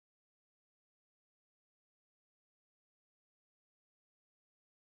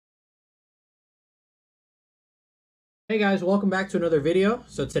Hey guys, welcome back to another video.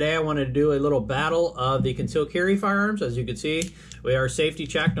 So today I wanted to do a little battle of the concealed carry firearms. As you can see, we are safety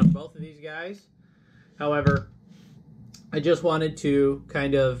checked on both of these guys. However, I just wanted to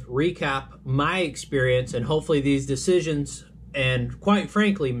kind of recap my experience, and hopefully these decisions and, quite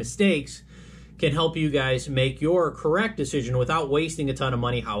frankly, mistakes can help you guys make your correct decision without wasting a ton of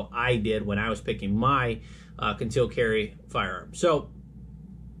money, how I did when I was picking my concealed carry firearm. So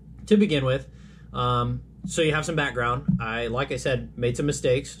to begin with, so you have some background. Like I said, made some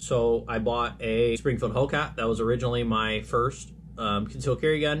mistakes. So I bought a Springfield Hellcat. That was originally my first concealed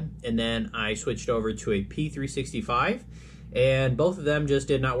carry gun. And then I switched over to a P365. And both of them just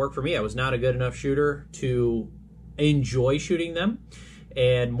did not work for me. I was not a good enough shooter to enjoy shooting them.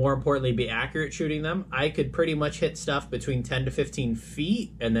 And more importantly, be accurate shooting them. I could pretty much hit stuff between 10 to 15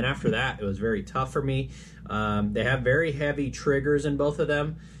 feet. And then after that, it was very tough for me. They have very heavy triggers in both of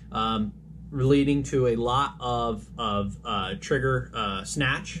them. Leading to a lot of trigger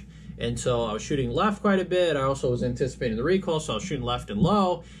snatch. And so I was shooting left quite a bit. I also was anticipating the recoil, so I was shooting left and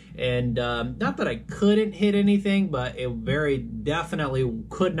low. And not that I couldn't hit anything, but it very definitely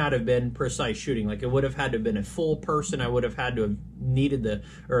could not have been precise shooting. Like, it would have had to have been a full person. I would have had to have needed that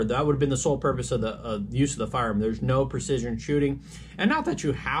would have been the sole purpose of the use of the firearm. There's no precision shooting. And not that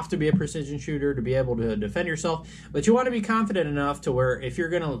you have to be a precision shooter to be able to defend yourself, but you want to be confident enough to where if you're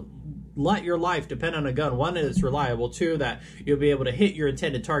going to let your life depend on a gun, one, that it's reliable, two, that you'll be able to hit your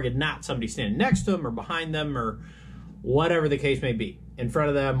intended target, not somebody standing next to them or behind them or whatever the case may be, in front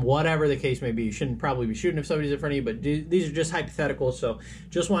of them, whatever the case may be. You shouldn't probably be shooting if somebody's in front of you, but these are just hypotheticals. So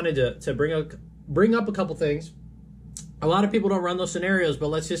just wanted to bring up a couple things. A lot of people don't run those scenarios, but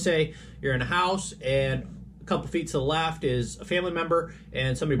let's just say you're in a house and a couple feet to the left is a family member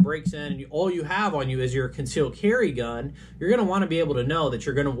and somebody breaks in, and all you have on you is your concealed carry gun. You're going to want to be able to know that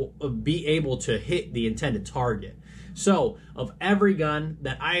you're going to be able to hit the intended target. So of every gun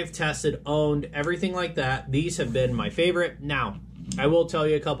that I have tested, owned, everything like that, these have been my favorite. Now, I will tell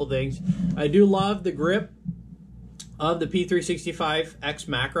you a couple things. I do love the grip of the P365 X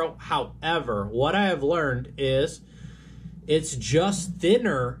Macro. However, what I have learned is it's just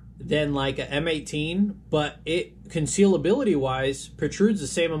thinner than like a M18, but it concealability wise protrudes the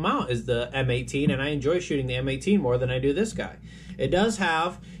same amount as the M18, and I enjoy shooting the M18 more than I do this guy. It does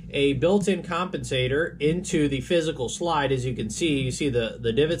have a built-in compensator into the physical slide. As you can see, you see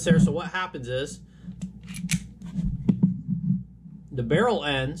the divots there. So what happens is the barrel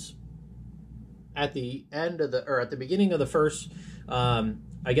ends at the end of the, or at the beginning of the first I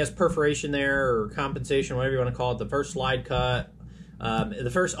guess perforation there, or compensation, whatever you want to call it, the first slide cut,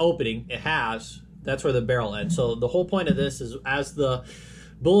 the first opening it has, that's where the barrel ends. So the whole point of this is, as the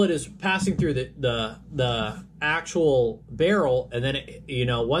bullet is passing through the actual barrel, and then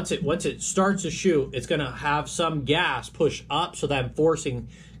once it starts to shoot, it's going to have some gas push up, so that I'm forcing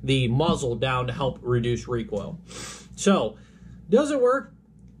the muzzle down to help reduce recoil. So does it work?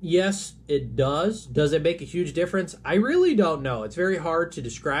 Yes, it does. Does it make a huge difference? I really don't know. It's very hard to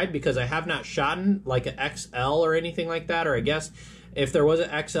describe because I have not shot in like an XL or anything like that, or I guess if there was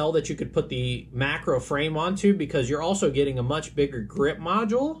an XL that you could put the macro frame onto, because you're also getting a much bigger grip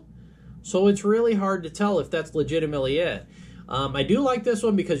module. So it's really hard to tell if that's legitimately it. I do like this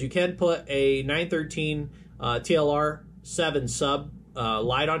one because you can put a 913 TLR 7 sub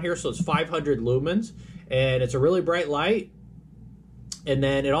light on here. So it's 500 lumens, and it's a really bright light. And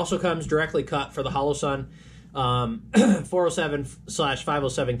then it also comes directly cut for the Holosun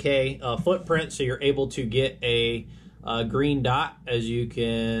 407/507K footprint, so you're able to get a green dot, as you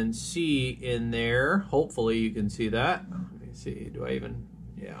can see in there. Hopefully you can see that. Let me see, do I even,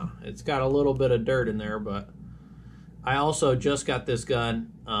 yeah, it's got a little bit of dirt in there, but I also just got this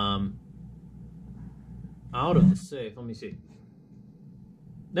gun out of the safe. Let me see.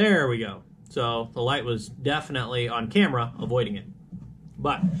 There we go. So the light was definitely on camera avoiding it.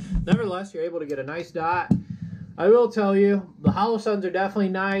 But nevertheless, you're able to get a nice dot. I will tell you, the Holosuns are definitely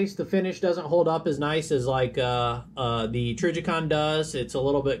nice. The finish doesn't hold up as nice as like the Trijicon does. It's a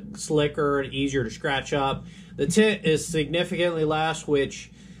little bit slicker and easier to scratch up. The tint is significantly less,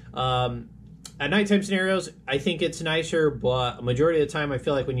 which at nighttime scenarios, I think it's nicer, but a majority of the time I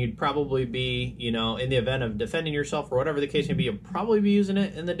feel like when you'd probably be, in the event of defending yourself or whatever the case may be, you'll probably be using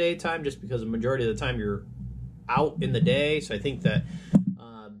it in the daytime, just because the majority of the time you're out in the day. So I think that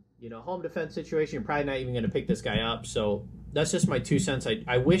home defense situation, you're probably not even going to pick this guy up. So that's just my 2 cents.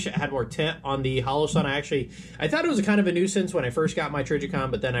 I wish it had more tint on the Holosun. I thought it was a kind of a nuisance when I first got my Trijicon,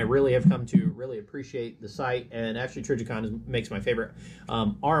 but then I really have come to really appreciate the sight, and actually Trijicon makes my favorite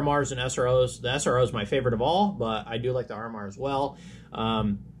RMRs and SROs. The SRO is my favorite of all, but I do like the RMR as well.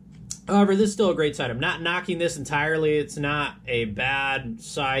 However, this is still a great sight. I'm not knocking this entirely. It's not a bad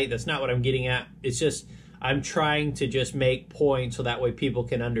sight. That's not what I'm getting at. It's just I'm trying to just make points so that way people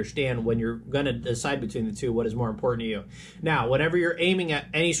can understand when you're going to decide between the two what is more important to you. Now, whenever you're aiming at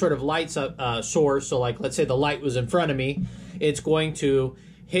any sort of light source, so like let's say the light was in front of me, it's going to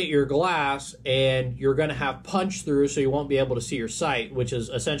hit your glass and you're going to have punch through, so you won't be able to see your sight, which is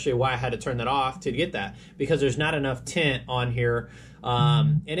essentially why I had to turn that off to get that, because there's not enough tint on here.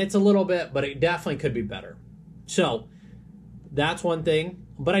 And it's a little bit, but it definitely could be better. So that's one thing.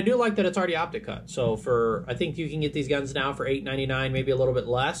 But I do like that it's already optic cut. So for, I think you can get these guns now for $8.99, maybe a little bit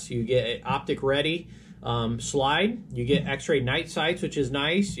less. You get an optic ready slide. You get X-ray night sights, which is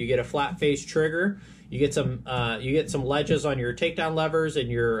nice. You get a flat face trigger. You get some ledges on your takedown levers and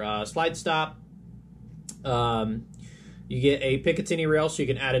your slide stop. You get a Picatinny rail, so you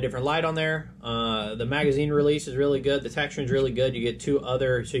can add a different light on there. The magazine release is really good. The texturing is really good. You get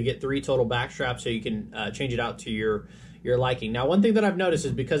so you get 3 total back straps, so you can change it out to your liking. Now, one thing that I've noticed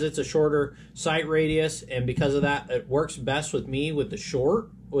is because it's a shorter sight radius, and because of that, it works best with me with the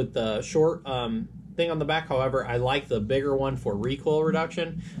short thing on the back. However, I like the bigger one for recoil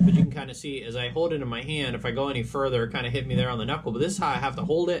reduction. But you can kind of see as I hold it in my hand, if I go any further, it kind of hit me there on the knuckle. But this is how I have to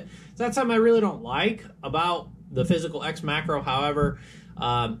hold it. So that's something I really don't like about the physical X Macro. However,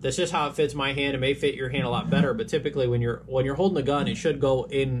 that's just how it fits my hand. It may fit your hand a lot better, but typically when you're holding the gun, it should go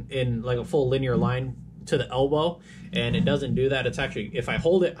in like a full linear line to the elbow, and it doesn't do that. It's actually, if I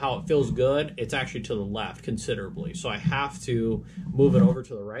hold it how it feels good, it's actually to the left considerably. So I have to move it over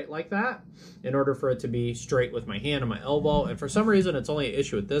to the right like that in order for it to be straight with my hand and my elbow. And for some reason, it's only an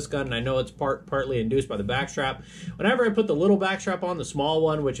issue with this gun, and I know it's partly induced by the back strap. Whenever I put the little back strap on, the small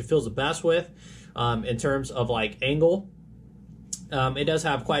one, which it feels the best with in terms of like angle, it does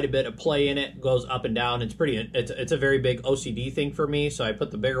have quite a bit of play in it. It goes up and down. It's a very big OCD thing for me, so I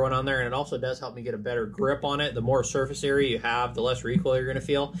put the bigger one on there, and it also does help me get a better grip on it. The more surface area you have, the less recoil you're going to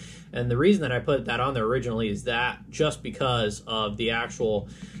feel. And the reason that I put that on there originally is that just because of the actual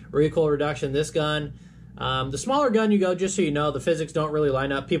recoil reduction. This gun, the smaller gun you go, just so you know, the physics don't really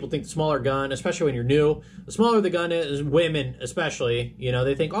line up. People think the smaller gun, especially when you're new, the smaller the gun is, women especially, you know,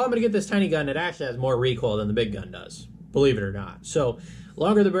 they think, oh, I'm going to get this tiny gun. It actually has more recoil than the big gun does, believe it or not. So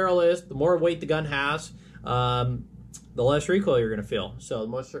longer the barrel is, the more weight the gun has, the less recoil you're going to feel. So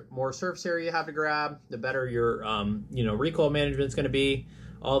the more surface area you have to grab, the better your recoil management is going to be,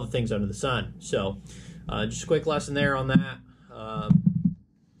 all the things under the sun. So just a quick lesson there on that.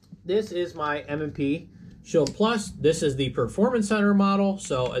 This is my M&P Shield Plus. This is the Performance Center model.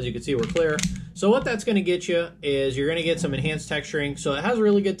 So as you can see, we're clear. So what that's going to get you is you're going to get some enhanced texturing. So it has a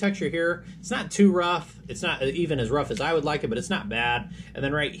really good texture here. It's not too rough. It's not even as rough as I would like it, but it's not bad. And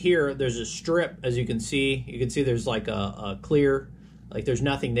then right here, there's a strip, as you can see. You can see there's like a clear, like there's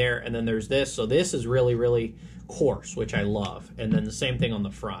nothing there. And then there's this. So this is really, really coarse, which I love. And then the same thing on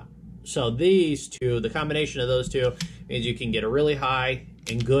the front. So these two, the combination of those two means you can get a really high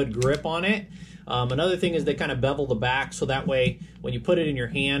and good grip on it. Another thing is they kind of bevel the back, so that way when you put it in your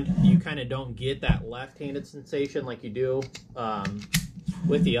hand, you kind of don't get that left-handed sensation like you do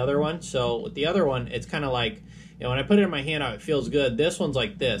with the other one. So with the other one, it's kind of like, you know, when I put it in my hand, it feels good. This one's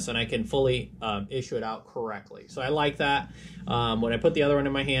like this, and I can fully issue it out correctly. So I like that. When I put the other one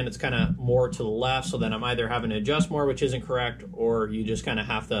in my hand, it's kind of more to the left, so then I'm either having to adjust more, which isn't correct, or you just kind of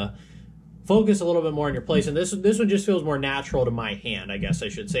have to focus a little bit more in your place. And this one just feels more natural to my hand, I guess I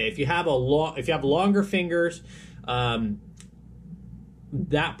should say. If you have longer fingers, that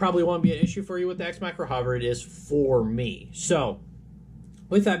probably won't be an issue for you with the X Macro. However, it is for me. So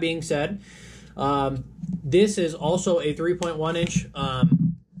with that being said, this is also a 3.1 inch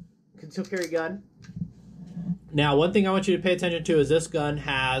concealed carry gun. Now, one thing I want you to pay attention to is this gun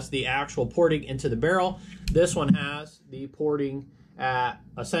has the actual porting into the barrel. This one has the porting at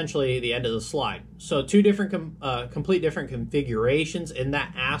essentially the end of the slide. So two different, complete different configurations in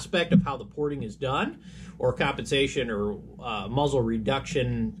that aspect of how the porting is done, or compensation, or muzzle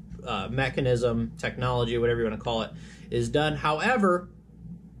reduction mechanism, technology, whatever you want to call it, is done. However,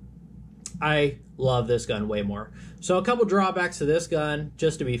 I love this gun way more. So a couple drawbacks to this gun,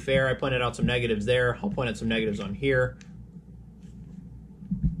 just to be fair. I pointed out some negatives there. I'll point out some negatives on here.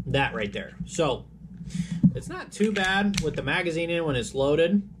 That right there. So it's not too bad with the magazine in when it's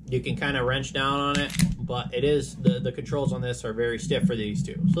loaded. You can kind of wrench down on it, but it is, the controls on this are very stiff for these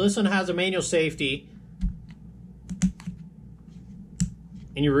two. So this one has a manual safety,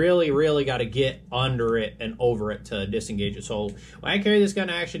 and you really, really got to get under it and over it to disengage it. So when I carry this gun,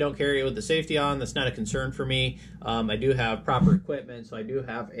 I actually don't carry it with the safety on. That's not a concern for me. I do have proper equipment, so I do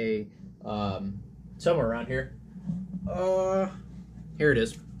have a, somewhere around here. Here it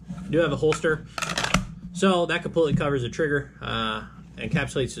is. do have a holster, so that completely covers the trigger,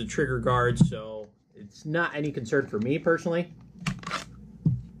 encapsulates the trigger guard, so it's not any concern for me personally.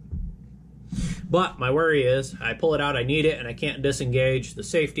 But my worry is, I pull it out, I need it, and I can't disengage the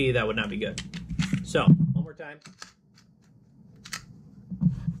safety. That would not be good. So, one more time.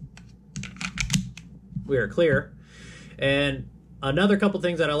 We are clear. And another couple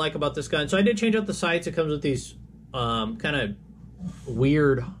things that I like about this gun. So I did change out the sights. It comes with these kind of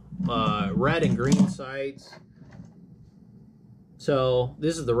weird red and green sights. So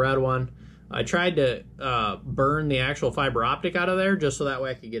this is the red one. I tried to burn the actual fiber optic out of there just so that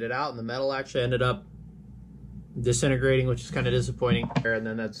way I could get it out, and the metal actually ended up disintegrating, which is kind of disappointing. And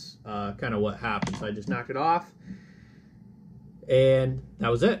then that's kind of what happened. So I just knocked it off, and that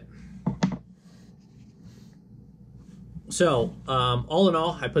was it. So all in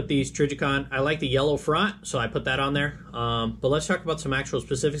all, I put these Trijicon. I like the yellow front, so I put that on there. But let's talk about some actual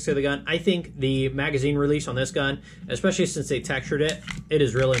specifics of the gun. I think the magazine release on this gun, especially since they textured it, it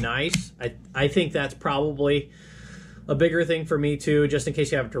is really nice. I think that's probably a bigger thing for me too, just in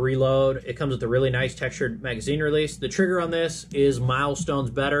case you have to reload. It comes with a really nice textured magazine release. The trigger on this is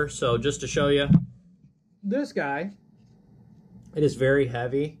milestones better. So just to show you, this guy, it is very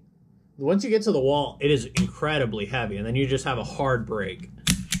heavy. Once you get to the wall, it is incredibly heavy, and then you just have a hard break.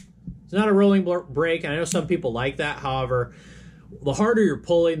 It's not a rolling break, and I know some people like that. However, the harder you're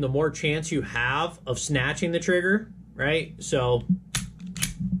pulling, the more chance you have of snatching the trigger, right? So,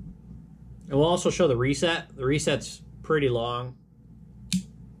 and we'll also show the reset. The reset's pretty long.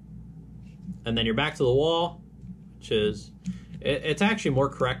 And then you're back to the wall, which is, it's actually more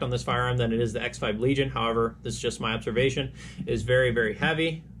correct on this firearm than it is the X5 Legion. However, this is just my observation. It is very, very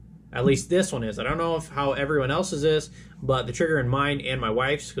heavy. At least this one is. I don't know how everyone else's is, but the trigger in mine and my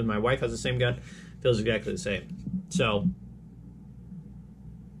wife's, because my wife has the same gun, feels exactly the same. So,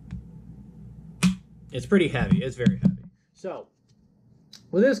 it's pretty heavy. It's very heavy. So,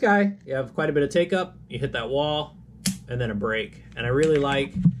 with this guy, you have quite a bit of take up. You hit that wall, and then a break. And I really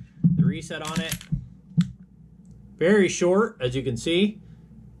like the reset on it. Very short, as you can see.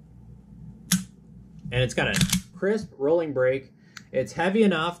 And it's got a crisp rolling break. It's heavy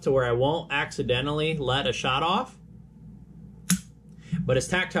enough to where I won't accidentally let a shot off, but it's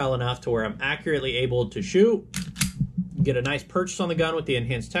tactile enough to where I'm accurately able to shoot, get a nice purchase on the gun with the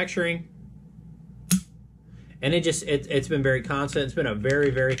enhanced texturing, and it's been very constant. It's been a very,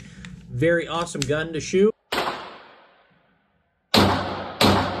 very, very awesome gun to shoot.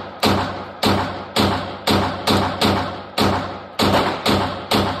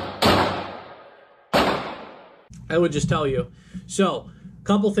 I would just tell you. So,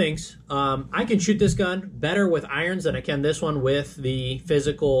 couple things. I can shoot this gun better with irons than I can this one with the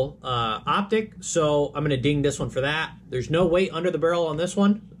physical optic. So, I'm going to ding this one for that. There's no weight under the barrel on this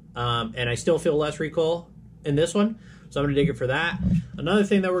one. And I still feel less recoil in this one. So, I'm going to ding it for that. Another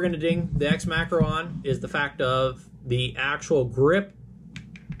thing that we're going to ding the X Macro on is the fact of the actual grip.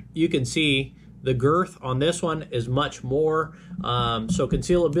 You can see the girth on this one is much more. So,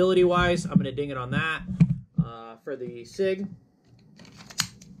 concealability wise, I'm going to ding it on that. For the Sig,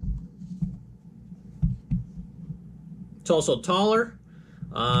 it's also taller.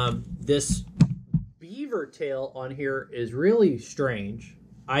 This beaver tail on here is really strange.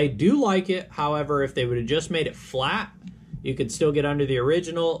 I do like it. However, if they would have just made it flat, you could still get under the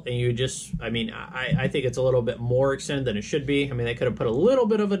original, and you just, I mean, I think it's a little bit more extended than it should be. I mean, they could have put a little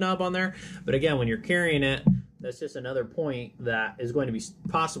bit of a nub on there, but again, when you're carrying it, that's just another point that is going to be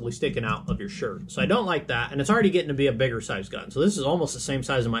possibly sticking out of your shirt. So I don't like that, and it's already getting to be a bigger size gun. So this is almost the same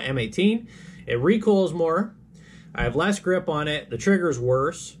size as my M18. It recoils more. I have less grip on it. The trigger's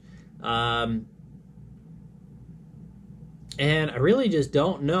worse. And I really just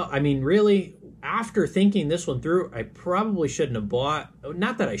don't know. I mean, really, after thinking this one through, I probably shouldn't have bought,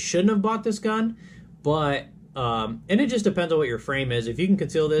 not that I shouldn't have bought this gun, but and it just depends on what your frame is. If you can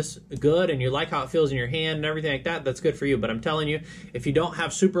conceal this good and you like how it feels in your hand and everything like that, that's good for you. But I'm telling you, if you don't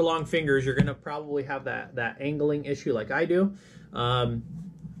have super long fingers, you're going to probably have that angling issue like I do.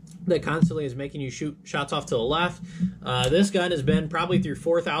 That constantly is making you shoot shots off to the left. This gun has been probably through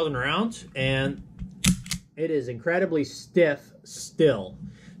 4,000 rounds, and it is incredibly stiff still.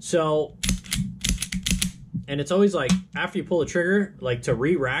 So, and it's always like, after you pull the trigger, like to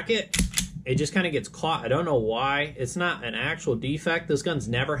re-rack it, it just kind of gets caught. I don't know why. It's not an actual defect. This gun's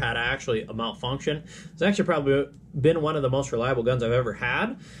never had actually a malfunction. It's actually probably been one of the most reliable guns I've ever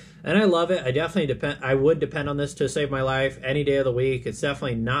had. And I love it. I would depend on this to save my life any day of the week. It's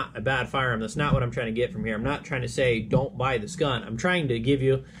definitely not a bad firearm. That's not what I'm trying to get from here. I'm not trying to say don't buy this gun. I'm trying to give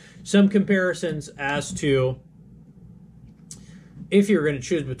you some comparisons as to, if you're going to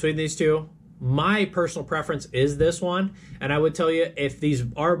choose between these two, my personal preference is this one. And I would tell you, if these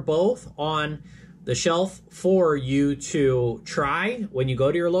are both on the shelf for you to try when you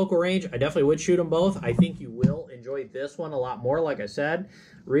go to your local range, I definitely would shoot them both. I think you will enjoy this one a lot more. Like I said,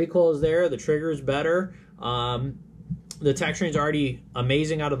 recoil is there, the trigger is better. The texturing is already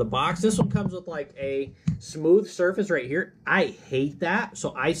amazing out of the box. This one comes with like a smooth surface right here. I hate that,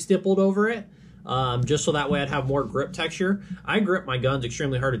 so I stippled over it just so that way I'd have more grip texture. I grip my guns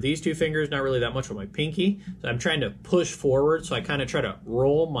extremely hard with these two fingers, not really that much with my pinky. So I'm trying to push forward, so I kind of try to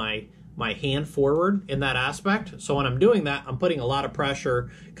roll my hand forward in that aspect. So when I'm doing that, I'm putting a lot of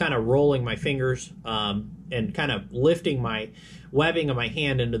pressure, kind of rolling my fingers and kind of lifting my webbing of my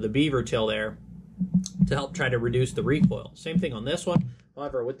hand into the beaver tail there to help try to reduce the recoil. Same thing on this one.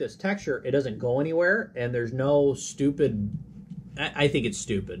 However, with this texture, it doesn't go anywhere, and there's no stupid, I think it's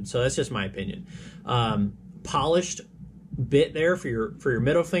stupid, so that's just my opinion. Polished bit there for your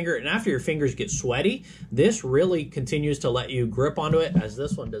middle finger, and after your fingers get sweaty, this really continues to let you grip onto it, as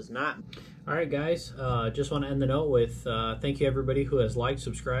this one does not. All right, guys, just want to end the note with thank you everybody who has liked,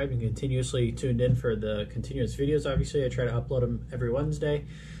 subscribed, and continuously tuned in for the continuous videos. Obviously, I try to upload them every Wednesday.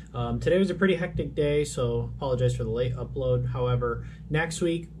 Today was a pretty hectic day, so apologize for the late upload. However, next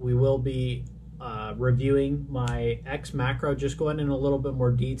week we will be reviewing my X Macro, just going in a little bit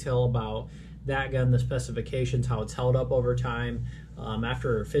more detail about that gun, the specifications, how it's held up over time.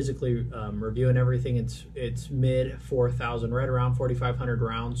 After physically reviewing everything, it's mid 4,000, right around 4,500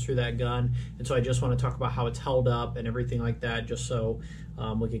 rounds through that gun. And so I just want to talk about how it's held up and everything like that, just so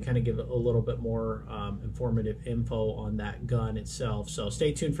we can kind of give a little bit more informative info on that gun itself. So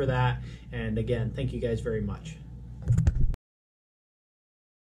stay tuned for that. And again, thank you guys very much.